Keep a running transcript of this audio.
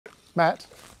Matt?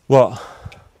 What?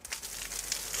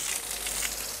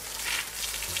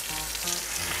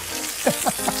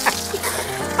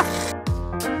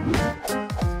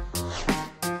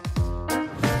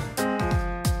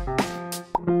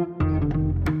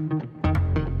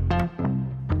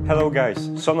 Hello guys,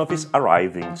 Sonoff is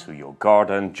arriving to your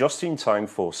garden just in time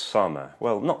for summer.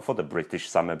 Well, not for the British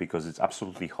summer because it's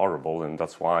absolutely horrible, and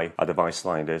that's why a device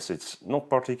like this, it's not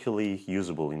particularly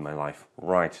usable in my life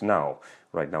right now.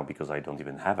 Right now because I don't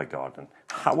even have a garden.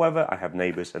 However, I have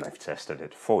neighbors and I've tested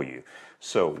it for you.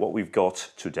 So what we've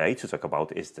got today to talk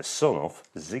about is the Sonoff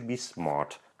ZigBee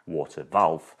Smart Water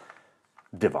Valve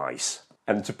device.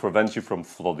 And to prevent you from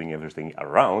flooding everything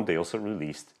around, they also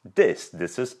released this.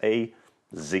 This is a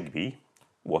ZigBee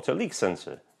water leak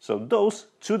sensor. So those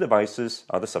two devices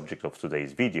are the subject of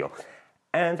today's video.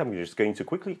 And I'm just going to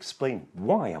quickly explain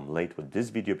why I'm late with this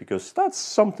video, because that's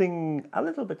something a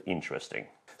little bit interesting.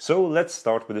 So let's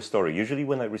start with the story. Usually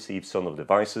when I receive Sonoff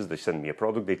devices, they send me a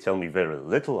product, they tell me very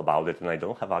little about it, and I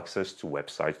don't have access to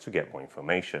websites to get more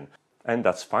information. And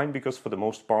that's fine because for the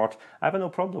most part, I have no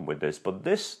problem with this, but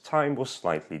this time was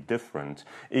slightly different.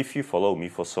 If you follow me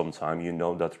for some time, you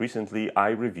know that recently I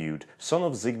reviewed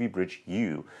Sonoff ZigBee Bridge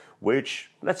U, which,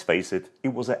 let's face it,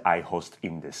 it was an iHost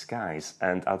in disguise,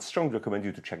 and I'd strongly recommend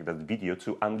you to check that video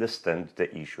to understand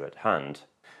the issue at hand.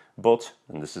 But,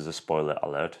 and this is a spoiler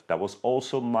alert, that was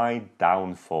also my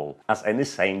downfall. As any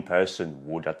sane person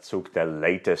would, I took the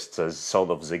latest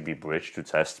Sonoff ZigBee Bridge to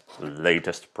test the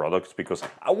latest products because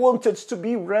I wanted to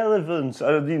be relevant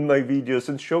in my videos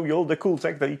and show you all the cool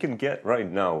tech that you can get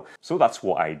right now. So that's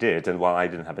what I did, and while I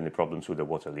didn't have any problems with the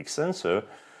water leak sensor,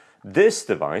 this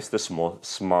device, the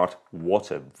smart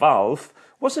water valve,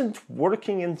 wasn't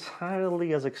working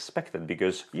entirely as expected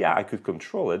because, yeah, I could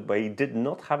control it, but it did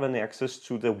not have any access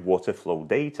to the water flow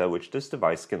data, which this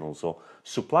device can also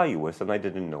supply you with, and I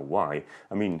didn't know why.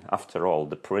 I mean, after all,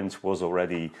 the print was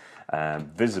already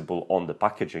visible on the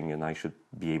packaging, and I should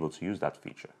be able to use that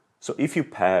feature. So if you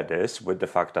pair this with the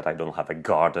fact that I don't have a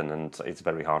garden and it's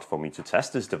very hard for me to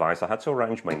test this device, I had to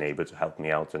arrange my neighbor to help me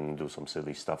out and do some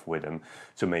silly stuff with him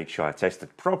to make sure I test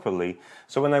it properly.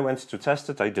 So when I went to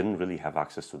test it, I didn't really have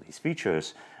access to these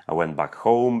features. I went back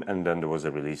home, and then there was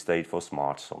a release date for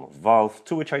Smart Sonoff Valve,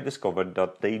 to which I discovered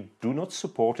that they do not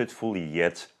support it fully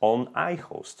yet on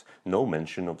iHost. No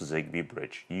mention of ZigBee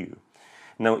Bridge U.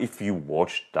 Now, if you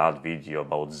watched that video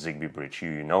about ZigBee Bridge U,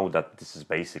 you know that this is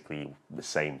basically the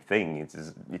same thing.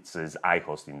 It says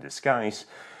iHost in disguise,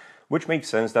 which makes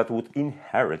sense that would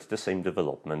inherit the same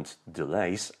development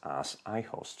delays as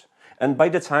iHost. And by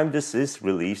the time this is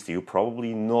released, you're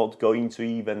probably not going to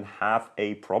even have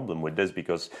a problem with this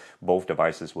because both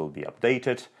devices will be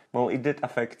updated. Well, it did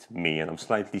affect me, and I'm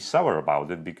slightly sour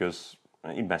about it because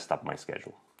it messed up my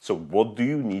schedule. So what do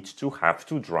you need to have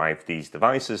to drive these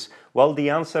devices? Well, the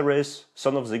answer is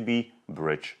Sonoff ZigBee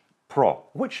Bridge Pro,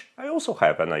 which I also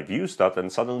have, and I've used that,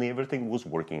 and suddenly everything was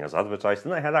working as advertised,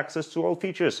 and I had access to all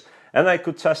features, and I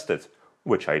could test it,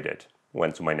 which I did.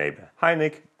 Went to my neighbor. Hi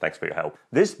Nick, thanks for your help.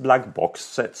 This black box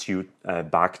sets you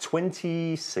back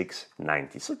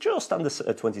 $26.90, so just under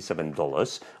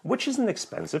 $27, which isn't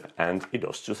expensive, and it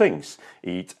does two things.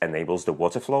 It enables the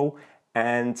water flow,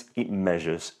 and it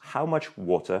measures how much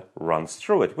water runs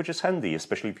through it, which is handy,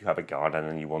 especially if you have a garden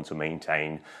and you want to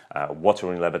maintain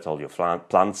watering level to all your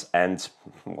plants and,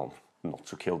 well, not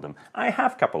to kill them. I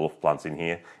have a couple of plants in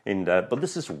here, but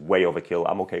this is way overkill.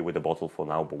 I'm okay with the bottle for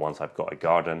now, but once I've got a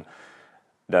garden,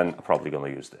 then I'm probably going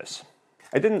to use this.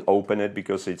 I didn't open it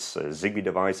because it's a ZigBee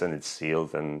device and it's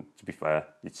sealed, and to be fair,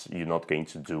 you're not going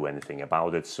to do anything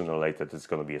about it. Sooner or later, there's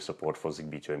going to be a support for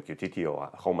ZigBee to MQTT or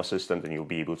a Home Assistant, and you'll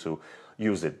be able to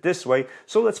use it this way.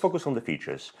 So let's focus on the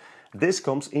features. This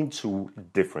comes in two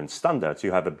different standards.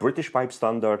 You have a British pipe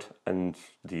standard and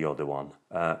the other one.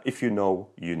 If you know,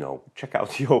 you know. Check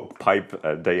out your pipe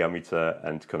diameter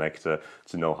and connector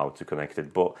to know how to connect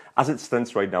it. But as it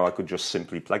stands right now, I could just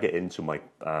simply plug it into my,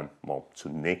 to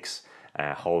Nick's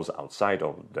hose outside,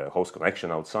 or the hose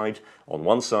connection outside on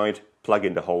one side, plug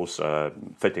in the hose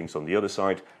fittings on the other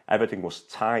side. Everything was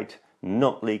tight,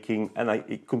 not leaking, and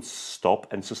it could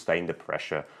stop and sustain the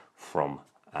pressure from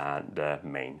the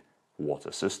main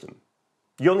water system.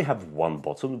 You only have one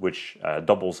button, which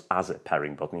doubles as a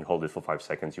pairing button. You hold it for 5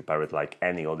 seconds, you pair it like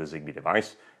any other ZigBee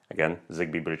device. Again,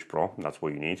 ZigBee Bridge Pro, that's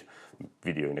what you need.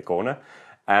 Video in the corner.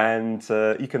 And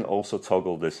you can also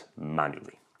toggle this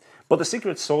manually. But the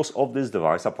secret sauce of this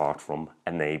device, apart from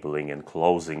enabling and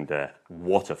closing the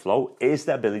water flow, is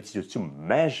the ability to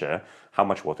measure how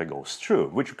much water goes through,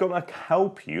 which is going to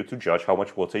help you to judge how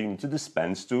much water you need to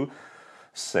dispense to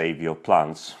save your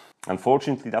plants.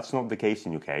 Unfortunately, that's not the case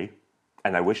in UK.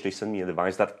 And I wish they sent me a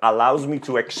device that allows me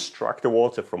to extract the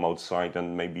water from outside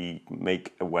and maybe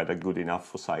make a weather good enough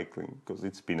for cycling, because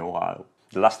it's been a while.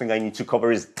 The last thing I need to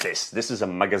cover is this. This is a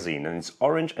magazine, and it's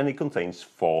orange, and it contains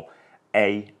 4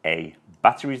 AA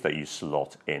batteries that you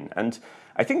slot in. And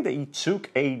I think they took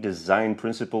a design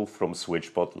principle from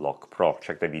SwitchBot Lock Pro.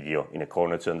 Check the video in a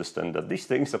corner to understand that these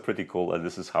things are pretty cool, and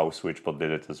this is how SwitchBot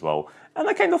did it as well. And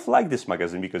I kind of like this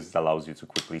magazine because it allows you to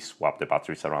quickly swap the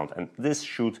batteries around, and this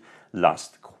should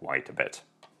last quite a bit.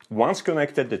 Once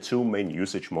connected, the 2 main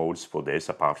usage modes for this,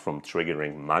 apart from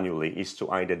triggering manually, is to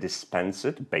either dispense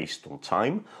it based on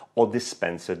time or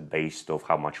dispense it based on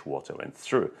how much water went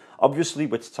through. Obviously,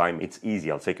 with time, it's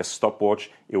easy. I'll take a stopwatch,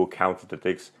 it will count the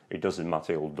ticks, it doesn't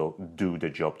matter, it will do the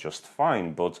job just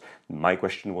fine. But my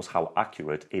question was how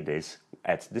accurate it is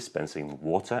at dispensing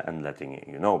water and letting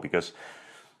it, because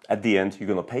at the end, you're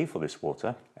going to pay for this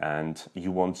water, and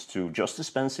you want to just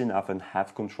dispense enough and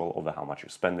have control over how much you're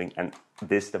spending, and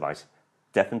this device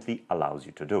definitely allows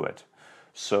you to do it.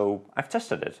 So I've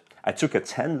tested it. I took a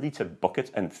 10-liter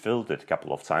bucket and filled it a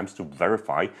couple of times to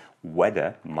verify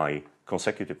whether my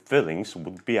consecutive fillings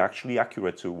would be actually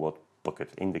accurate to what bucket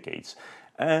indicates.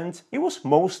 And it was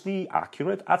mostly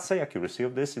accurate. I'd say accuracy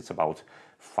of this, it's about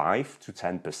 5 to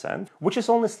 10%, which is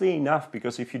honestly enough,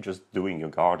 because if you're just doing your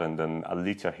garden, then a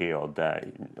liter here or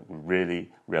there,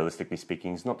 really, realistically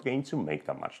speaking, is not going to make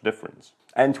that much difference.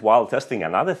 And while testing,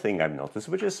 another thing I've noticed,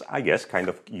 which is, I guess, kind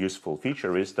of useful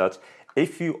feature, is that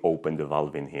if you open the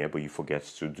valve in here, but you forget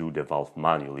to do the valve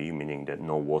manually, meaning that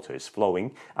no water is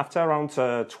flowing, after around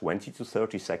 20 to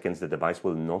 30 seconds, the device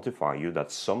will notify you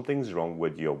that something's wrong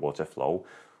with your water flow,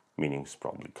 meaning it's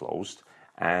probably closed,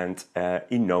 and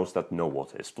it knows that no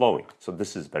water is flowing. So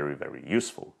this is very, very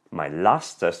useful. My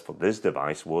last test for this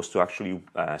device was to actually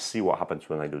see what happens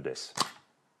when I do this.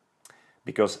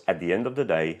 Because at the end of the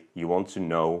day, you want to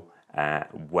know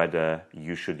whether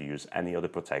you should use any other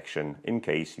protection in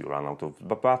case you run out of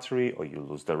the battery or you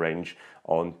lose the range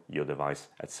on your device,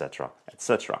 etc.,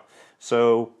 etc.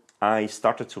 So I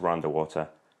started to run the water,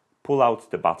 pull out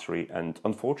the battery, and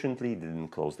unfortunately it didn't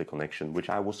close the connection, which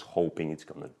I was hoping it's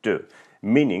going to do.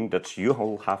 Meaning that you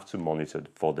will have to monitor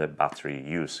for the battery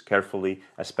use carefully,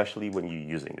 especially when you're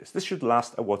using this. This should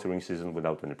last a watering season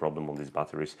without any problem on these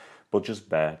batteries, but just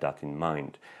bear that in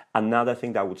mind. Another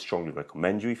thing that I would strongly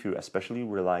recommend you, if you're especially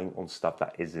relying on stuff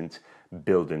that isn't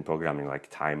built-in programming like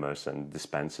timers and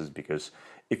dispensers, because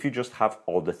if you just have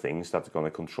all the things that's going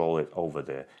to control it over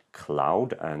the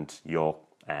cloud, and your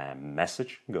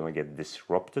message going to get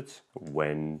disrupted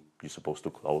when you're supposed to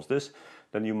close this,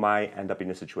 then you might end up in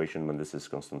a situation when this is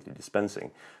constantly dispensing.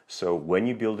 So when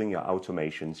you're building your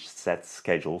automation, set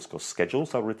schedules, because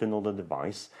schedules are written on the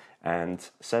device, and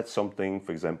set something,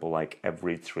 for example, like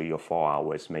every 3 or 4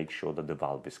 hours, make sure that the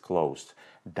valve is closed.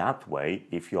 That way,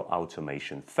 if your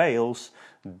automation fails,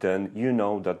 then you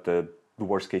know that the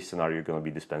worst case scenario, you're going to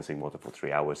be dispensing water for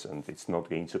 3 hours, and it's not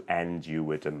going to end you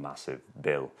with a massive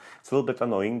bill. It's a little bit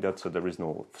annoying that there is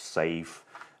no safe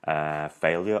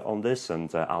failure on this, and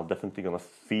I'll definitely going to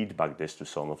feedback this to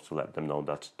Sonoff to let them know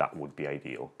that that would be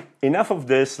ideal. Enough of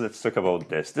this, let's talk about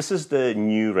this. This is the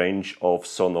new range of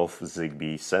Sonoff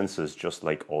ZigBee sensors, just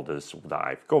like others that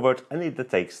I've covered, and it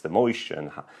detects the moisture.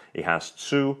 And it has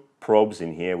 2 probes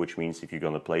in here, which means if you're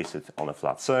going to place it on a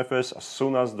flat surface, as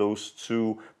soon as those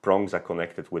 2 prongs are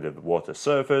connected with the water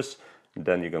surface,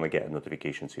 then you're going to get a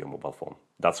notification to your mobile phone.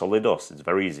 That's all it does. It's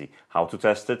very easy. How to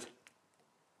test it?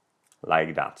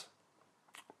 Like that.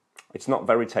 It's not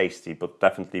very tasty, but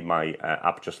definitely my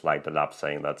app just lighted up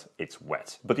saying that it's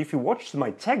wet. But if you watched my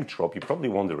tech drop, you're probably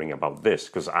wondering about this,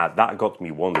 because that got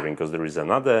me wondering, because there is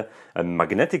another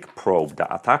magnetic probe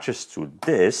that attaches to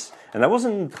this, and I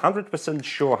wasn't 100%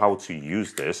 sure how to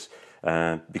use this,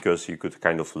 because you could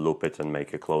kind of loop it and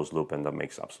make a closed loop, and that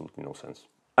makes absolutely no sense.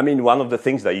 I mean, one of the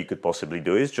things that you could possibly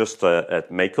do is just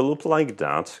make a loop like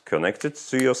that, connect it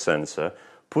to your sensor,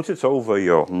 put it over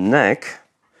your neck,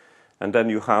 and then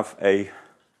you have a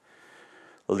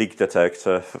leak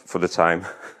detector for the time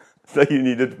that you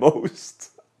need it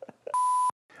most.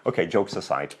 Okay, jokes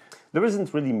aside, there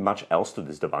isn't really much else to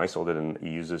this device other than it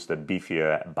uses the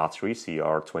beefier battery,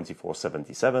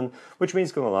 CR2477, which means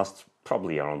it's going to last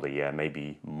probably around a year,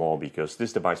 maybe more, because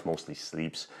this device mostly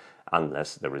sleeps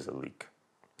unless there is a leak.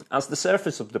 As the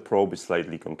surface of the probe is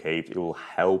slightly concave, it will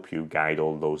help you guide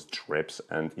all those drips,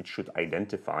 and it should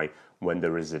identify when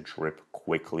there is a drip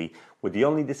quickly, with the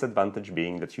only disadvantage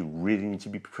being that you really need to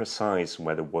be precise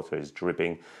where the water is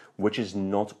dripping, which is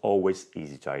not always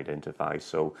easy to identify.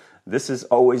 So this has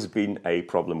always been a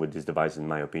problem with this device, in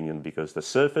my opinion, because the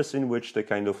surface in which they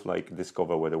kind of like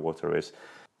discover where the water is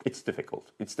it's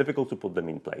difficult. It's difficult to put them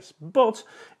in place. But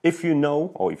if you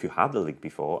know, or if you had a leak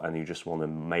before and you just want to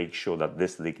make sure that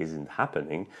this leak isn't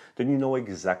happening, then you know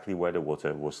exactly where the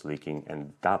water was leaking,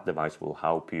 and that device will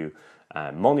help you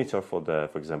monitor for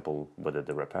example, whether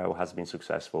the repair has been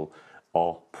successful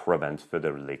or prevent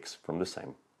further leaks from the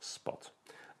same spot.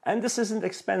 And this isn't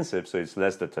expensive, so it's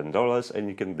less than $10, and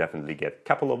you can definitely get a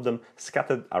couple of them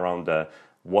scattered around the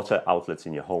water outlets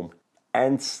in your home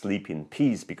and sleep in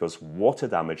peace, because water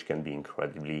damage can be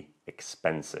incredibly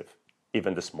expensive,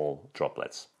 even the small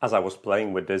droplets. As I was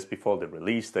playing with this before the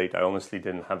release date, I honestly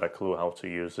didn't have a clue how to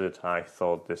use it. I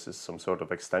thought this is some sort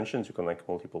of extension to connect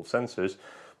multiple sensors,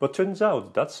 but turns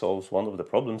out that solves one of the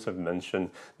problems I've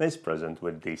mentioned that is present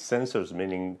with these sensors,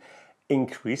 meaning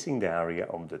increasing the area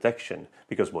of detection,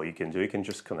 because what you can do, you can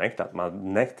just connect that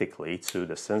magnetically to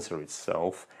the sensor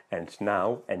itself, and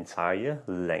now entire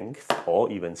length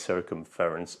or even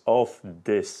circumference of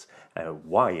this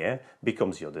wire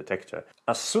becomes your detector.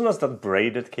 As soon as that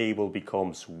braided cable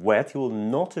becomes wet, you will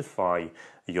notify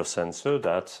your sensor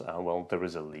that well, there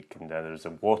is a leak and there is a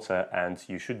water and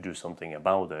you should do something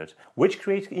about it, which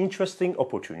creates interesting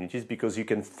opportunities because you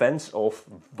can fence off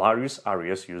various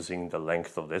areas using the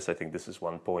length of this. I think this is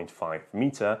 1.5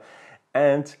 meter,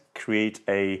 and create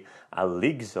a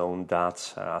leak zone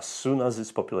that as soon as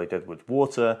it's populated with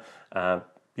water,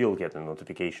 you'll get a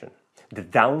notification. The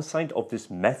downside of this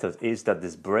method is that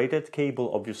this braided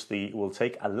cable obviously will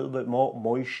take a little bit more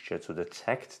moisture to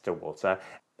detect the water,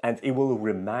 and it will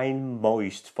remain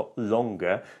moist for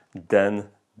longer than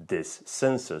this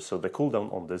sensor. So the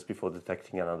cooldown on this before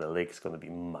detecting another leak is going to be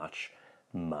much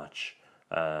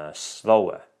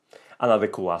slower. Another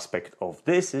cool aspect of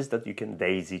this is that you can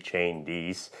daisy chain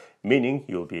these, meaning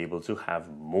you'll be able to have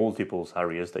multiple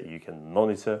areas that you can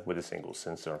monitor with a single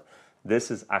sensor. This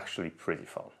is actually pretty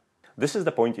fun. This is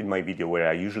the point in my video where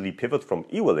I usually pivot from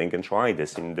Ewelink and try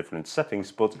this in different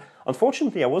settings, but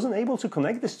unfortunately I wasn't able to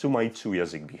connect this to my Tuya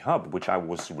ZigBee hub, which I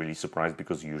was really surprised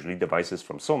because usually devices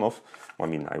from Sonoff, I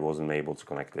mean, I wasn't able to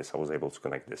connect this, I was able to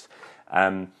connect this.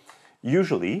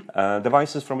 Usually,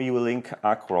 devices from Ewelink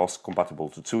are cross-compatible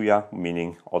to Tuya,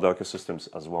 meaning other ecosystems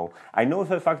as well. I know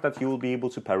for the fact that you will be able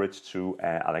to pair it to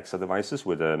Alexa devices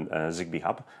with a ZigBee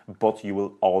hub, but you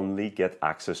will only get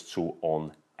access to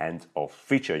on and off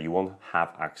feature. You won't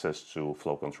have access to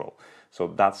flow control. So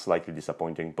that's slightly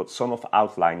disappointing, but Sonoff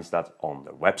outlines that on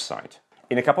their website.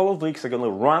 In a couple of weeks, I'm going to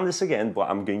run this again, but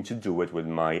I'm going to do it with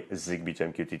my ZigBee to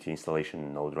MQTT installation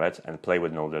in Node-RED and play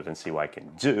with Node-RED and see what I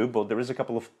can do. But there is a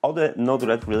couple of other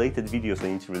Node-RED related videos I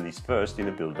need to release first in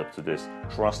the build-up to this.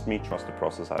 Trust me, trust the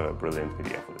process. I have a brilliant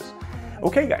video for this.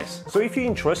 Okay, guys, so if you're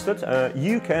interested,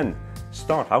 you can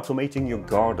start automating your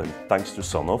garden thanks to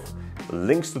Sonoff.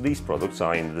 Links to these products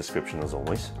are in the description as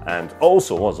always. And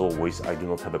also, as always, I do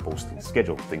not have a posting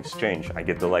schedule. Things change. I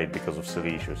get delayed because of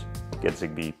silly issues. Get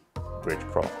ZigBee Bridge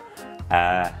Pro.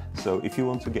 So if you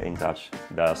want to get in touch,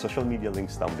 the social media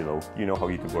links down below. You know how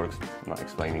YouTube works, I'm not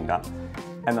explaining that.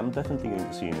 And I'm definitely going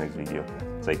to see you in the next video.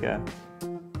 Take care.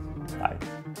 Bye.